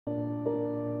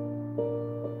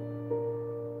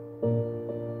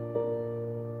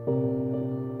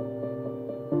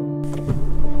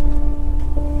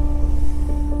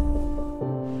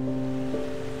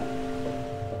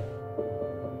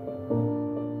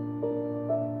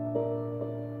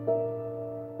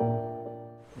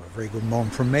very good morning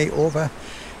from me over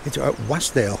at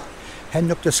Wasdale,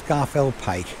 heading up to Scafell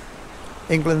Pike,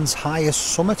 England's highest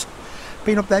summit.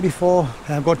 Been up there before.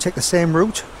 I'm going to take the same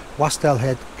route, Wasdale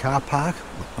Head car park,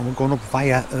 and we're going up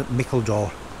via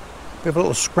Mickledore. We have a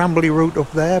little scrambly route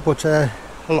up there, but a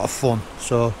lot of fun,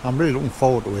 so I'm really looking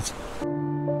forward to it.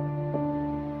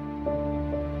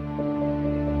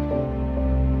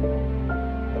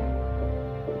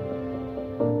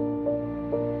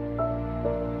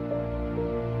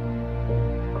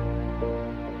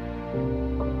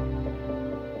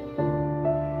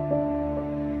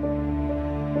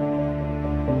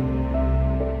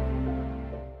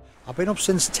 I've been up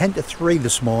since 10 to 3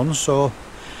 this morning, so a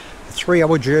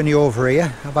 3-hour journey over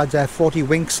here. I've had 40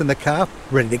 winks in the car,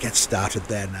 ready to get started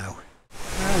there now.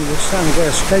 And we're starting to get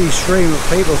a steady stream of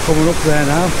people coming up there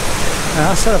now.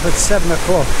 I set up at 7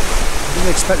 o'clock. I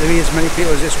didn't expect to be as many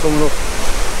people as this coming up.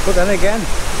 But then again,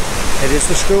 it is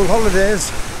the school holidays.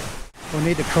 We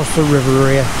need to cross the river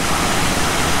here.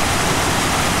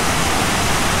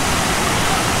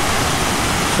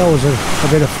 It's always a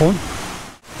bit of fun.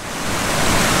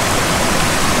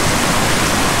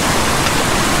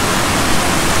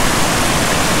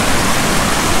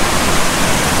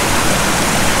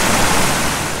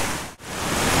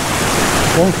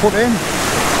 One foot in.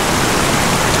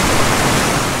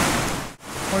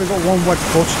 Only got one wet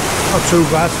foot, not too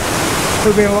bad.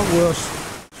 Could be a lot worse.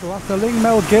 So after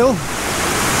Lingmell Gill,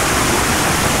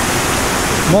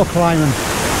 more climbing.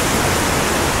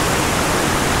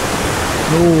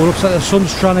 Oh, looks like the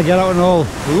sun's trying to get out and all.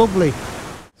 Lovely.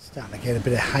 Starting to get a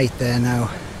bit of height there now.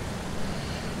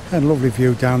 And lovely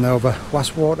view down there over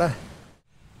Wastwater.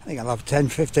 I think I'll have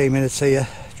 10-15 minutes here.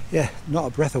 Yeah, not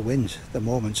a breath of wind at the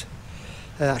moment.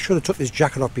 I should have took this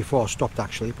jacket off before I stopped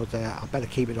actually, but I better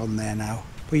keep it on there now.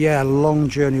 But yeah, a long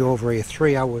journey over here,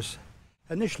 3 hours.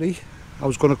 Initially, I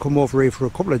was going to come over here for a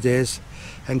couple of days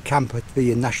and camp at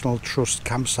the National Trust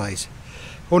campsite.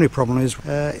 Only problem is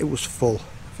it was full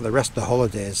for the rest of the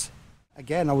holidays.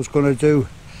 Again, I was going to do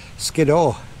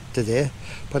Skiddaw today,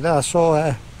 but then I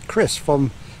saw Chris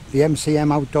from the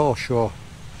MCM Outdoor Show.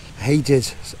 He did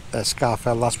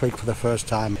Scafell last week for the first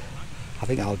time. I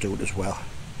think I'll do it as well.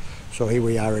 So here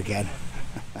we are again.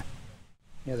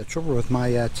 Yeah, the trouble with my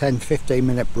 10-15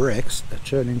 minute breaks, they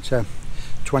turn into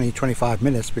 20-25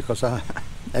 minutes because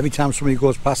every time somebody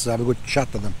goes past us I have a good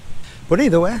chat to them. But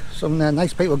either way, some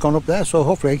nice people have gone up there, so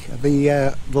hopefully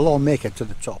they'll all make it to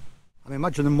the top. I'm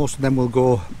imagining most of them will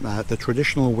go the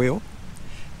traditional way up.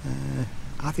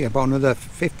 I think about another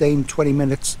 15-20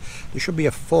 minutes there should be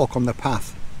a fork on the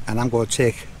path, and I'm going to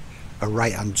take a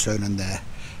right hand turn in there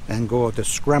and go the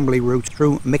scrambly route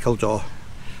through Mickledore.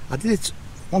 I did it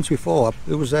once before.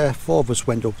 There was 4 of us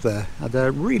went up there. Had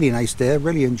a really nice day,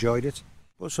 really enjoyed it.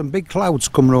 But some big clouds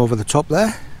coming over the top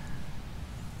there.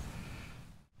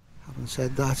 Having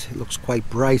said that, it looks quite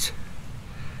bright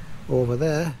over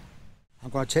there. I'm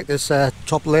going to take this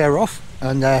top layer off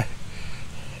and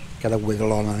get a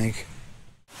wiggle on, I think.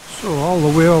 So all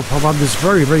the way up I've had this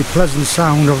very pleasant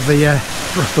sound of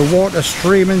the water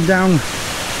streaming down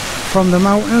from the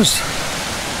mountains,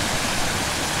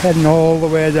 heading all the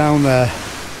way down there.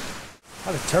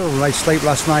 Had a terrible night's sleep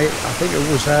last night. I think it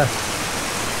was,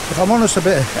 if I'm honest, a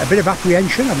bit of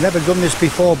apprehension. I've never done this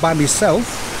before by myself,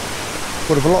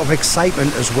 but of a lot of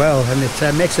excitement as well, and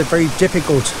it makes it very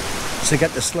difficult to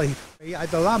get to sleep. I had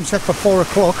the alarm set for 4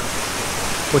 o'clock,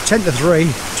 but 10 to 3,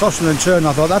 tossing and turning,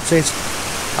 I thought that's it.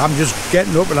 I'm just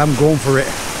getting up and I'm going for it.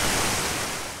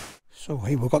 So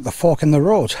here we've got the fork in the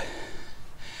road.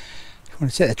 I'm going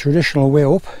to take the traditional way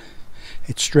up.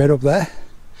 It's straight up there.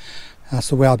 That's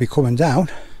the way I'll be coming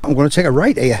down. I'm going to take a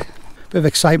right here. Bit of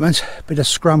excitement, bit of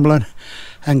scrambling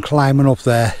and climbing up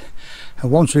there.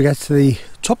 And once we get to the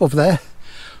top of there,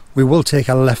 we will take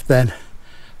a left then,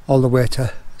 all the way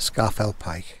to Scafell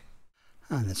Pike.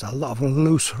 And there's a lot of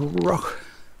loose rock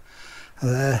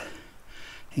there.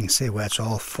 You can see where it's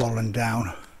all fallen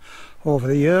down over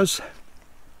the years.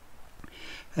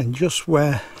 And just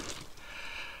where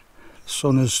the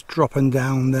sun is dropping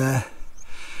down there,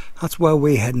 that's where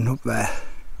we're heading up there.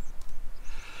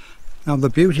 Now the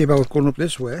beauty about going up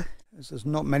this way is there's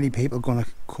not many people going to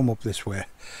come up this way.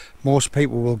 Most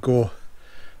people will go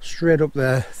straight up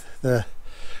there, the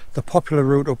popular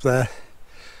route up there,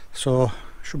 so it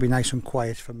should be nice and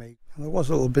quiet for me. And there was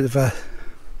a little bit of a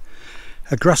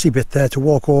grassy bit there to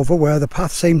walk over where the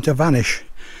path seemed to vanish,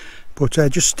 but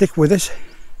just stick with it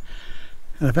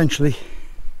and eventually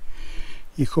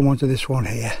you come onto this one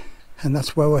here, and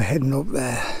that's where we're heading up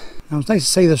there. Now it's nice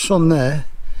to see the sun there.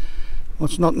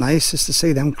 What's not nice is to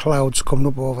see them clouds coming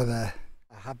up over there.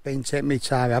 I have been taking my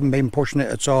time, I haven't been pushing it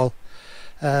at all.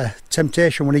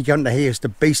 temptation when you get into here is to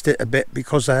beast it a bit,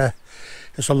 because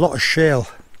there's a lot of shale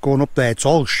going up there. It's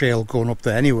all shale going up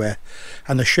there anyway,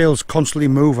 and the shale's constantly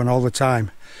moving all the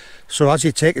time. So as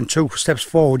you're taking 2 steps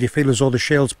forward, you feel as though the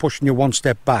shale's pushing you 1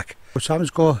 step back. So I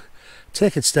just go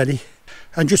take it steady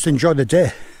and just enjoy the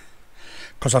day,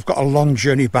 because I've got a long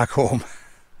journey back home.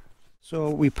 So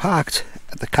we parked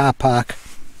at the car park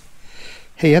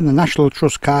here in the National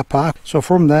Trust car park. So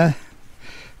from there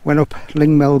went up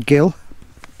Lingmell Gill,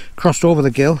 crossed over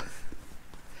the gill,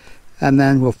 and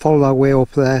then we'll follow our way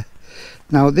up there.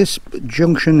 Now this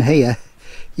junction here,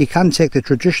 you can take the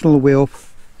traditional way up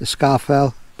the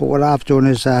Scafell, but what I've done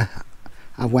is I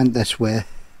went this way,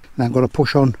 and I'm going to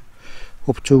push on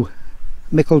up to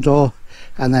Mickledore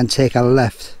and then take a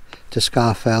left to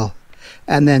Scafell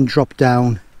and then drop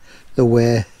down the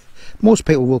way most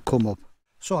people will come up.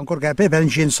 So I'm going to get a bit of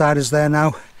energy inside us there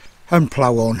now and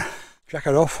plough on.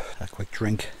 Jacket off, a quick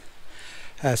drink,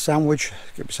 sandwich,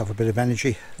 give myself a bit of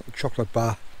energy, a chocolate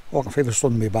bar. Oh, I can feel the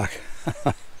sun on my back.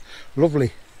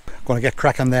 Lovely. Going to get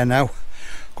cracking there now.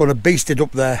 Going to beast it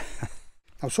up there.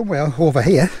 Now somewhere over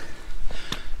here,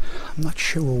 I'm not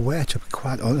sure where, to be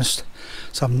quite honest,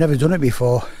 so I've never done it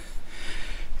before,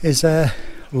 is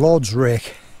Lord's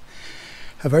Rake.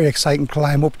 A very exciting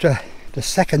climb up to the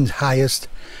 2nd highest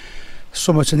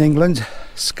summit in England,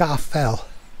 Scafell.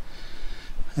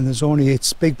 And there's only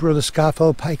its big brother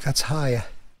Scafell Pike that's higher.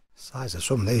 The size of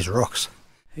some of these rocks.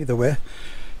 Either way,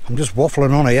 I'm just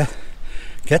waffling on here.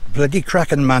 Get bloody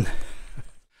cracking, man.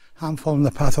 I'm following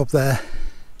the path up there,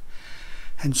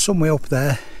 and somewhere up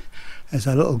there is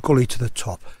a little gully to the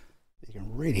top. You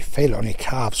can really feel it on your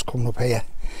calves coming up here.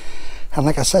 And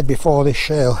like I said before, this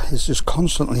shale is just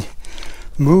constantly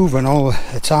moving all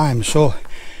the time. So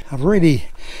I'm really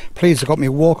pleased I got my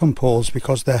walking poles,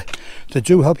 because they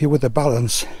do help you with the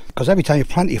balance. Because every time you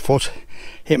plant your foot,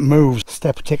 it moves.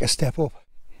 Take a step up.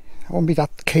 I won't be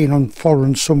that keen on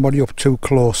following somebody up too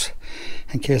close,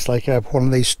 in case like one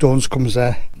of these stones comes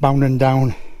bounding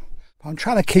down. I'm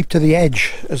trying to keep to the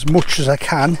edge as much as I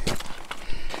can,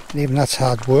 and even that's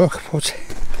hard work. But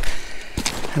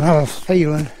I have a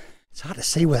feeling it's hard to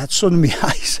see with that sun in my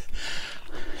eyes.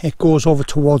 It goes over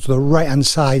towards the right hand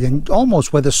side, and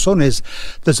almost where the sun is,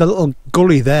 there's a little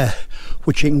gully there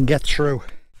which you can get through.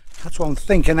 That's what I'm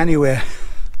thinking anyway.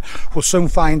 We'll soon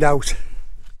find out.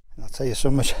 I'll tell you so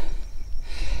much,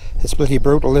 it's bloody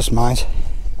brutal, this mine.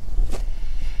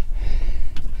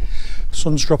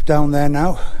 Sun's dropped down there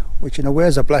now, which in a way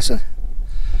is a blessing.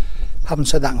 Having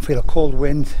said that, I can feel a cold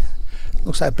wind.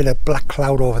 Looks like a bit of black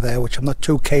cloud over there, which I'm not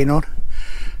too keen on.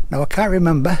 Now I can't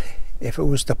remember if it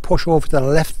was to push over to the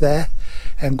left there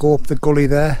and go up the gully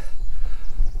there,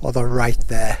 or the right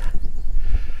there.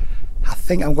 I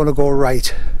think I'm going to go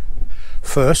right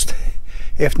first.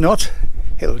 If not,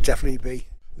 it'll definitely be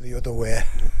the other way.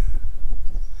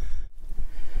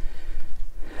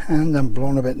 And I'm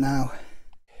blown a bit now,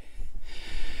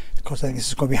 because I think this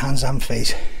is going to be hands and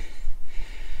feet.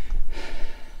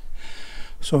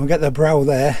 So we'll get the brow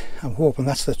there. I'm hoping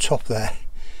that's the top there.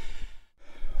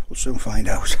 We'll soon find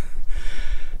out.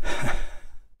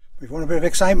 We've won a bit of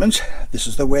excitement. This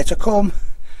is the way to come.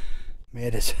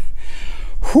 Made it.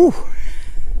 Whew!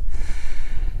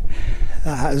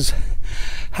 That has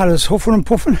had us huffing and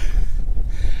puffing.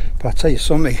 But I'll tell you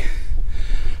something,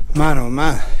 man oh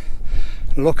man,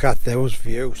 look at those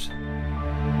views.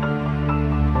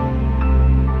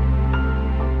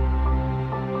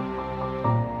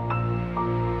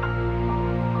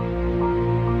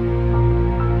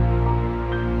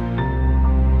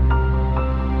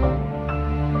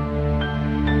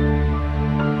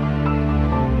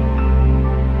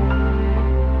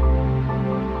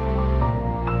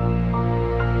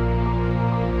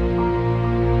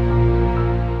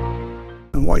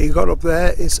 What you got up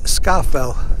there is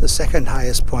Scafell, the 2nd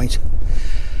highest point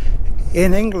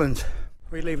in England.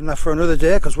 We're leaving that for another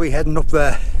day, because we're heading up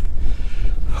there.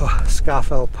 Oh,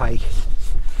 Scafell Pike,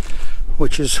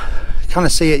 which is,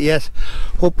 can't see it yet,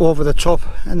 up over the top,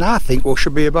 and I think we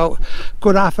should be about a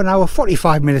good half an hour,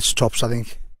 45 minutes tops I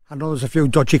think. I know there's a few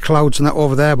dodgy clouds and that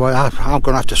over there, but I'm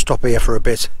going to have to stop here for a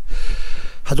bit.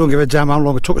 I don't give a damn how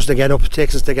long it took us to get up, it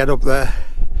takes us to get up there.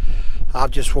 I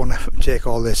just want to take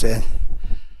all this in.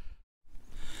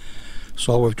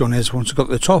 So all we've done is, once we got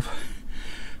to the top,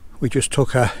 we just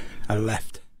took a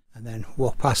left and then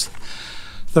walked past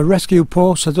the rescue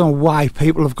post. I don't know why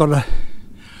people have got to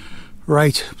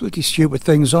write bloody stupid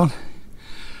things on,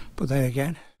 but then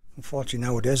again, unfortunately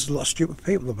nowadays there's a lot of stupid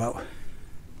people about.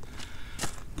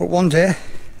 But one day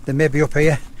they may be up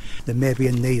here, they may be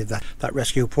in need of that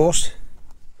rescue post.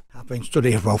 I've been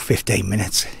studying for about 15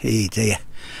 minutes. Hey dear,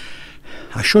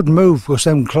 I should move because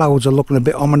them clouds are looking a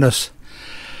bit ominous,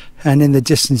 and in the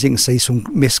distance you can see some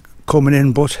mist coming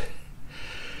in, but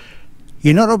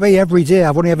you're not up here every day.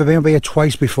 I've only ever been up here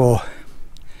twice before,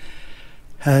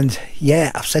 and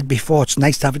yeah, I've said before it's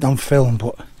nice to have it on film,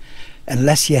 but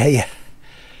unless you're here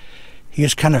you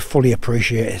just cannot fully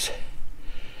appreciate it.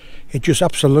 It just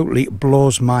absolutely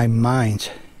blows my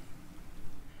mind.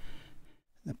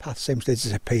 The path seems to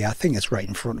disappear. I think it's right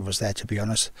in front of us there, to be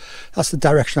honest. That's the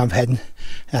direction I'm heading.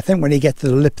 And I think when you get to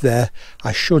the lip there,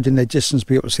 I should in the distance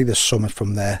be able to see the summit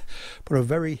from there. But a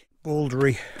very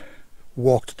bouldery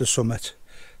walk to the summit.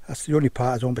 That's the only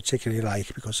part I don't particularly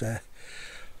like, because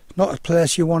not a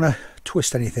place you want to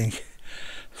twist anything.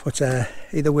 But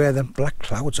either way, the black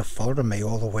clouds are following me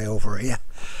all the way over here.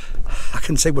 I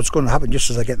can see what's going to happen just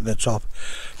as I get to the top.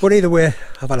 But either way,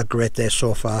 I've had a great day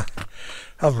so far.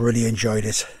 I've really enjoyed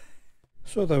it.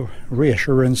 So the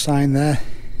reassurance sign there,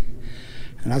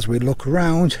 and as we look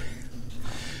around,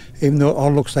 even though it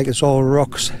all looks like it's all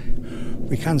rocks,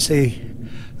 we can see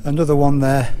another one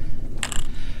there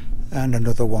and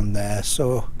another one there.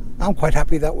 So I'm quite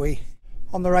happy that we're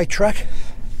on the right track,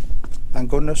 thank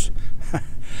goodness.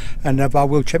 And I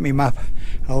will check my map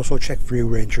and also check View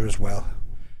Ranger as well.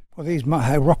 Well, these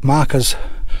rock markers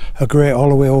are great all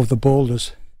the way over the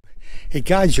boulders. It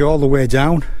guides you all the way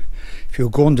down if you're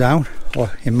going down,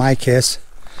 or in my case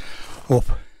up.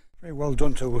 Very well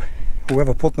done to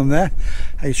whoever put them there.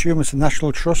 I assume it's the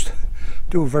National Trust.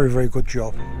 Do a very, very good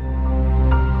job.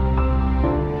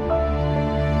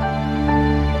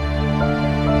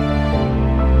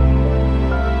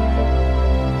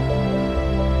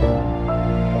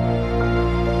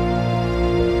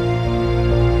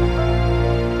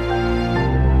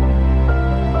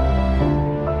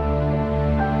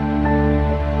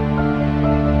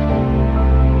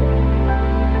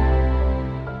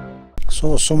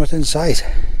 So summit in sight,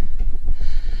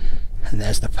 and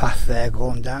there's the path there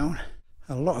going down.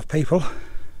 A lot of people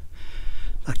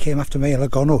that came after me have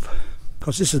gone up,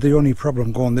 because this is the only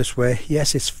problem going this way.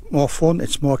 Yes, it's more fun,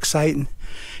 it's more exciting,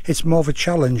 it's more of a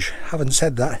challenge. Having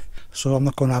said that, so I'm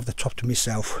not going to have the top to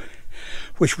myself,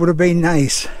 which would have been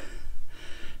nice.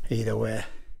 Either way,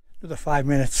 another 5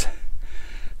 minutes,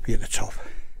 be at the top.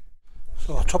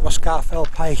 So top of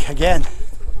Scafell Pike again,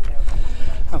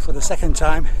 and for the second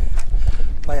time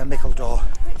by a Mickledore.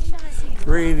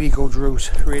 Really good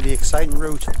route, really exciting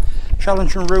route,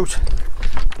 challenging route,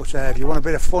 but if you want a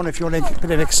bit of fun, if you want a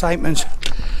bit of excitement,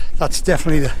 that's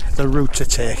definitely the route to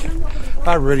take.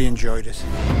 I really enjoyed it.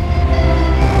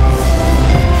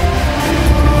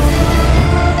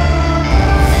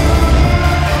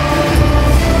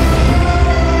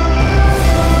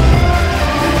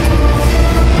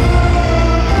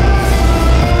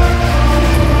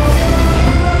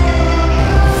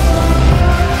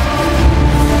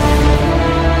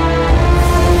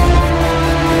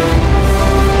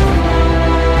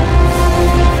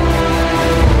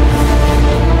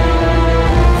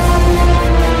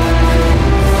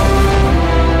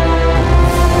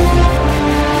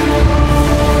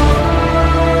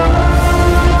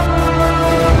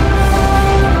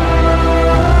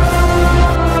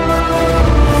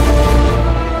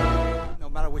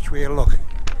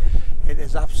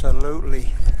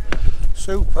 Absolutely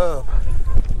superb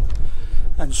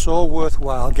and so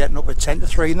worthwhile getting up at 10 to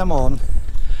 3 in the morning,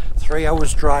 3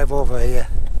 hours drive over here,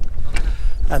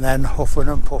 and then huffing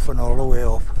and puffing all the way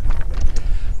up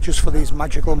just for these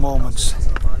magical moments.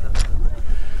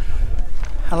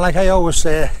 And like I always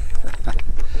say,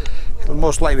 it'll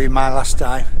most likely be my last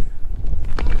time.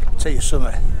 I'll tell you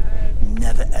something,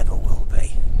 never ever will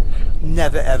be,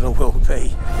 never ever will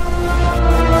be.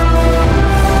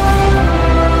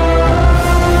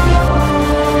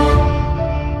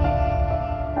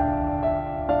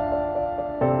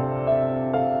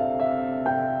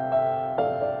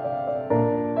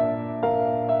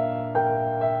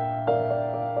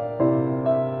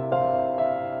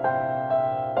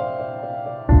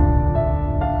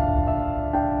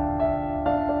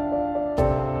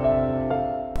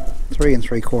 Three and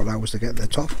 3/4 hours to get to the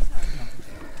top.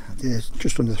 I did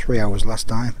just under 3 hours last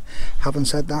time. Having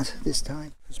said that, this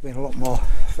time there's been a lot more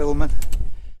filming.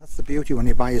 That's the beauty when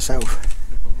you're by yourself.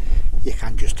 You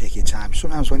can just take your time.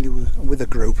 Sometimes when you're with a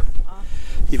group,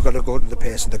 you've got to go to the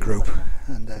pace of the group,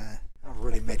 and I've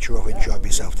really made sure I've enjoyed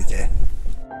myself today.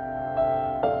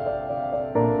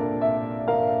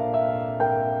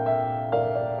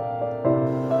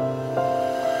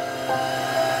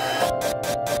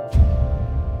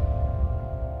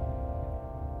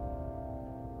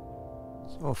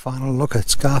 So final look at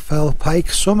Scafell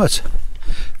Pike summit.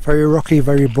 Very rocky,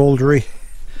 very bouldery,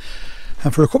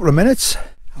 and for a couple of minutes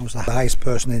I was the highest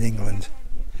person in England.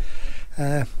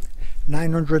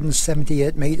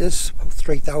 978 metres,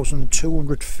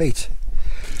 3,200 feet,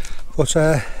 but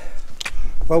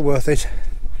well worth it.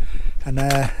 And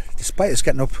despite us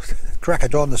getting up crack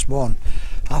of dawn this morning,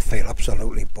 I feel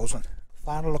absolutely buzzing.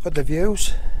 Final look at the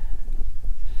views,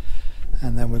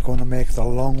 and then we're going to make the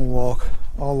long walk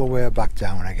all the way back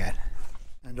down again.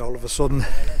 And all of a sudden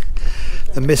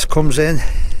the mist comes in,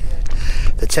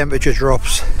 the temperature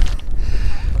drops,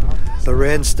 the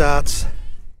rain starts,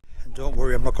 and don't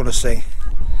worry, I'm not going to sing.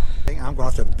 I think I'm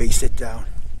going to have to beast it down.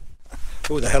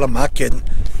 Who the hell am I kidding?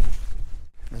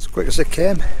 As quick as it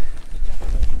came,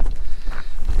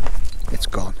 it's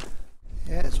gone.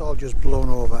 Yeah, it's all just blown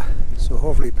over. So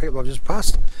hopefully people have just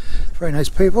passed. Very nice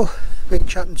people, been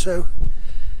chatting to.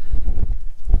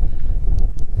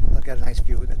 I'll get a nice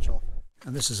view at the top.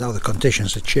 And this is how the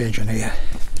conditions are changing here.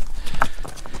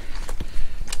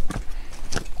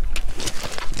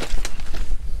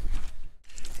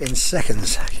 In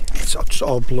seconds, it's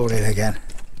all blown in again.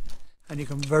 And you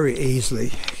can very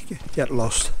easily get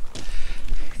lost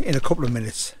in a couple of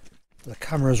minutes. The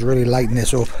camera's really lighting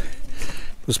this up.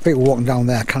 There's people walking down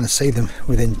there, I can't see them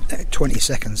within 20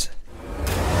 seconds.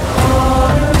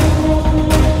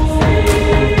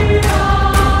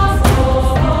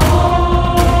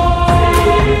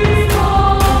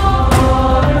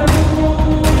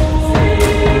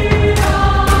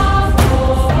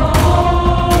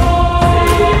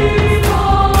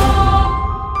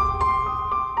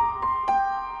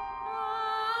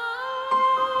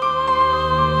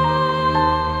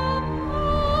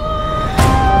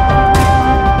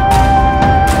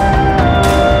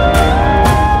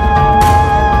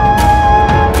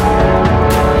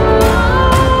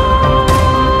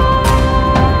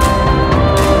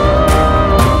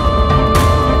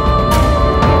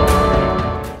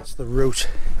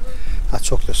 I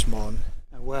took this morning,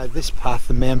 and where this path,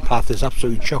 the main path, is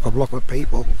absolutely chock-a-block with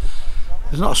people.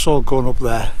 There's not a soul going up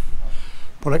there,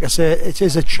 but like I say, it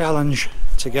is a challenge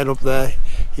to get up there.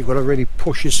 You've got to really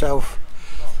push yourself.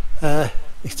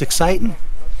 It's exciting,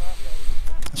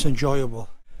 it's enjoyable,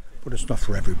 but it's not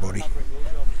for everybody.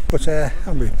 But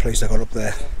I'm really pleased I got up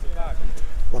there.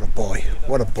 What a boy,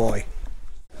 what a boy.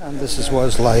 And this is what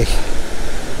it's like.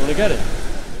 You want to get it?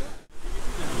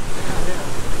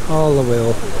 All the way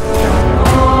up.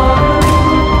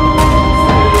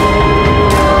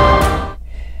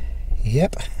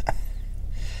 Yep.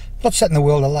 Not setting the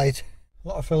world alight. A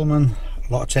lot of filming,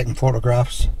 a lot of taking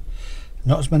photographs.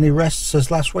 Not as many rests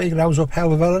as last week, and I was up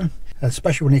hell of a,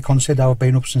 especially when you consider I've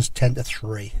been up since 10 to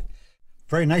 3.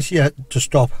 Very nice of you to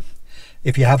stop,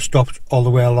 if you have stopped all the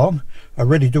way along. I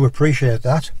really do appreciate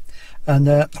that. And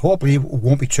hopefully it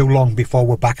won't be too long before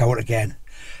we're back out again.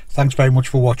 Thanks very much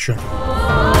for watching.